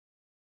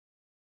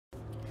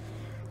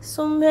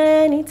So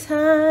many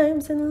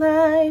times in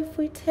life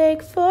we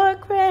take for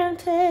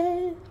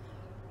granted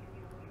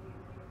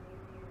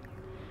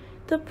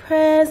the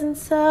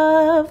presence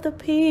of the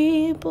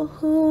people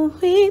whom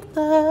we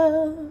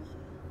love.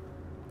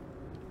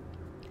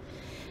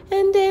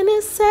 And in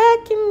a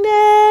second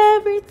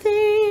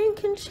everything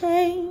can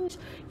change.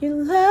 Your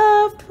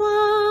loved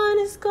one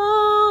is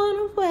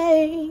gone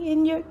away,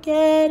 and you're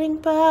getting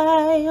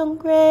by on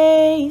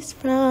grace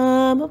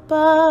from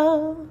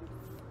above.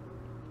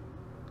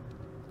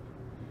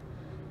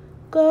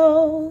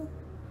 Go,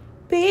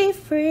 be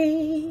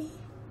free,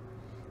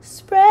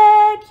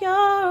 spread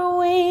your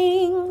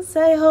wings.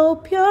 I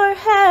hope you're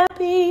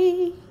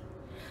happy.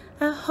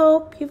 I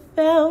hope you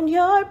found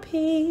your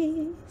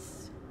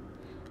peace.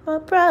 My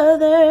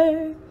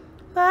brother,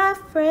 my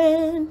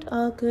friend,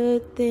 all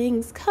good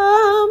things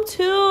come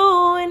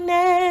to an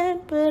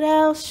end, but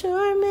I'll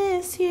sure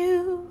miss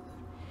you.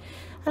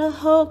 I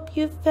hope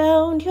you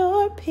found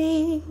your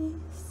peace.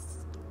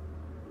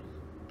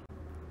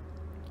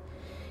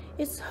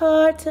 It's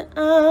hard to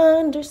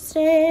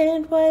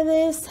understand why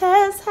this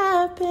has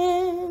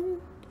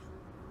happened.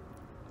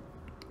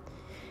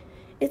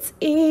 It's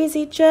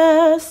easy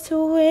just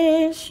to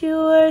wish you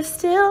were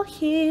still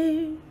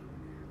here.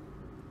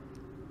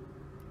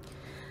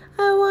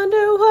 I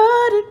wonder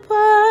what it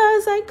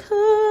was I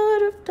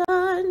could have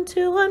done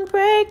to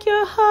unbreak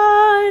your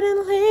heart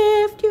and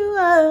lift you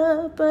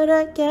up, but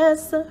I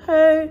guess the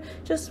hurt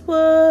just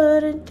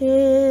wouldn't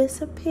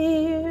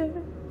disappear.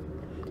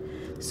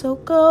 So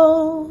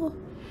go,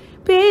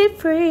 be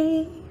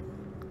free,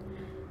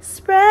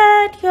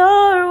 spread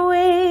your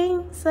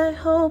wings. I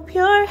hope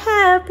you're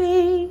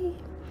happy.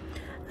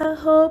 I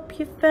hope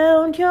you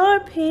found your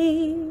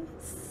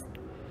peace.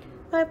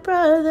 My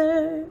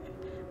brother,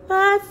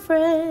 my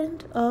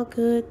friend, all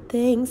good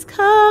things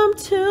come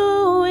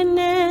to an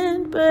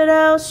end, but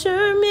I'll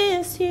sure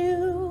miss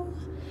you.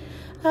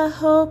 I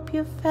hope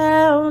you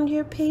found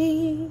your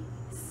peace.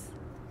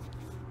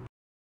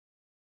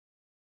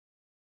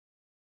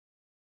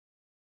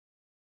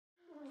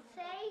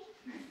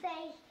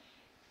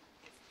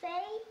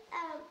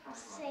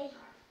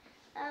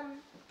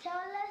 Tell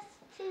us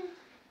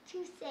to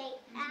say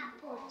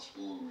apple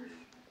cheese.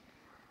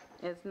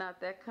 It's not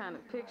that kind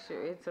of picture.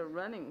 It's a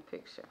running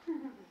picture.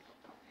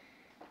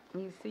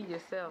 You see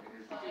yourself.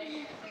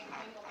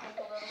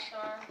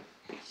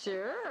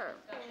 Sure.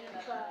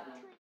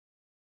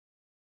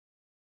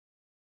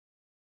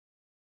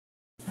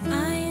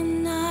 I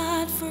am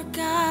not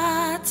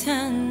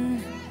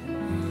forgotten.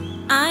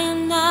 I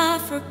am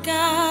not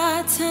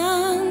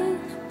forgotten.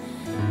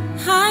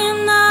 I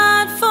am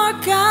not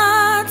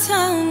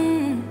forgotten.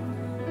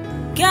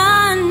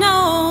 God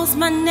knows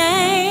my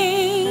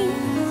name.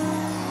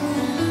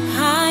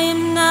 I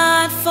am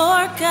not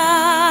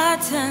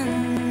forgotten.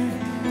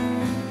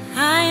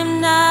 I am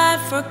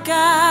not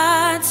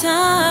forgotten.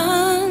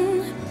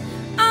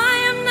 I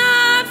am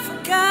not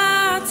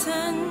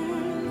forgotten.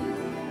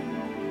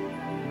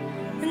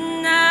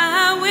 And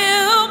I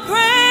will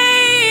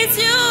praise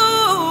you.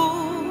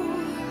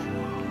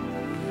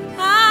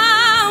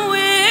 I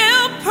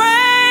will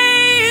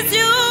praise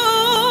you.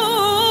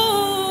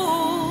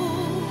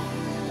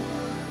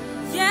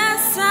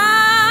 Yes, I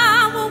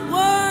will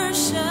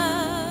worship.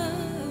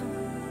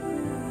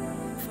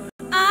 For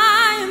I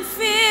am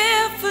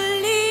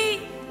fearfully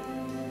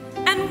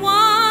and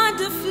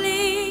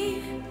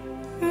wonderfully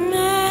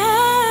made.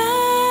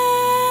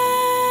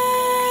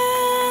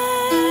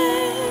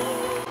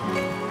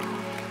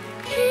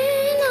 He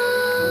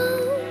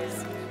knows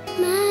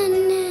my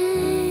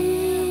name.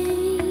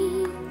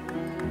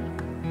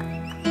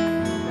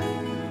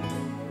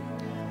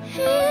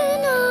 He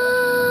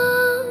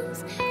knows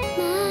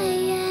my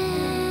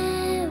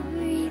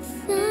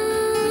everything.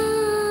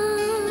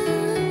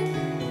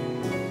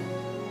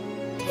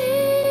 He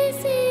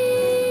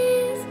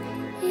sees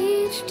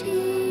each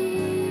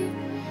tear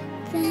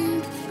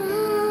that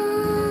falls,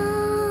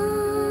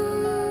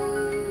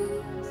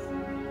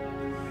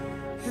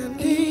 and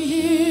He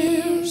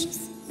hears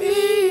me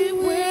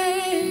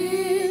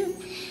when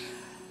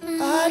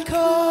I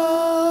call.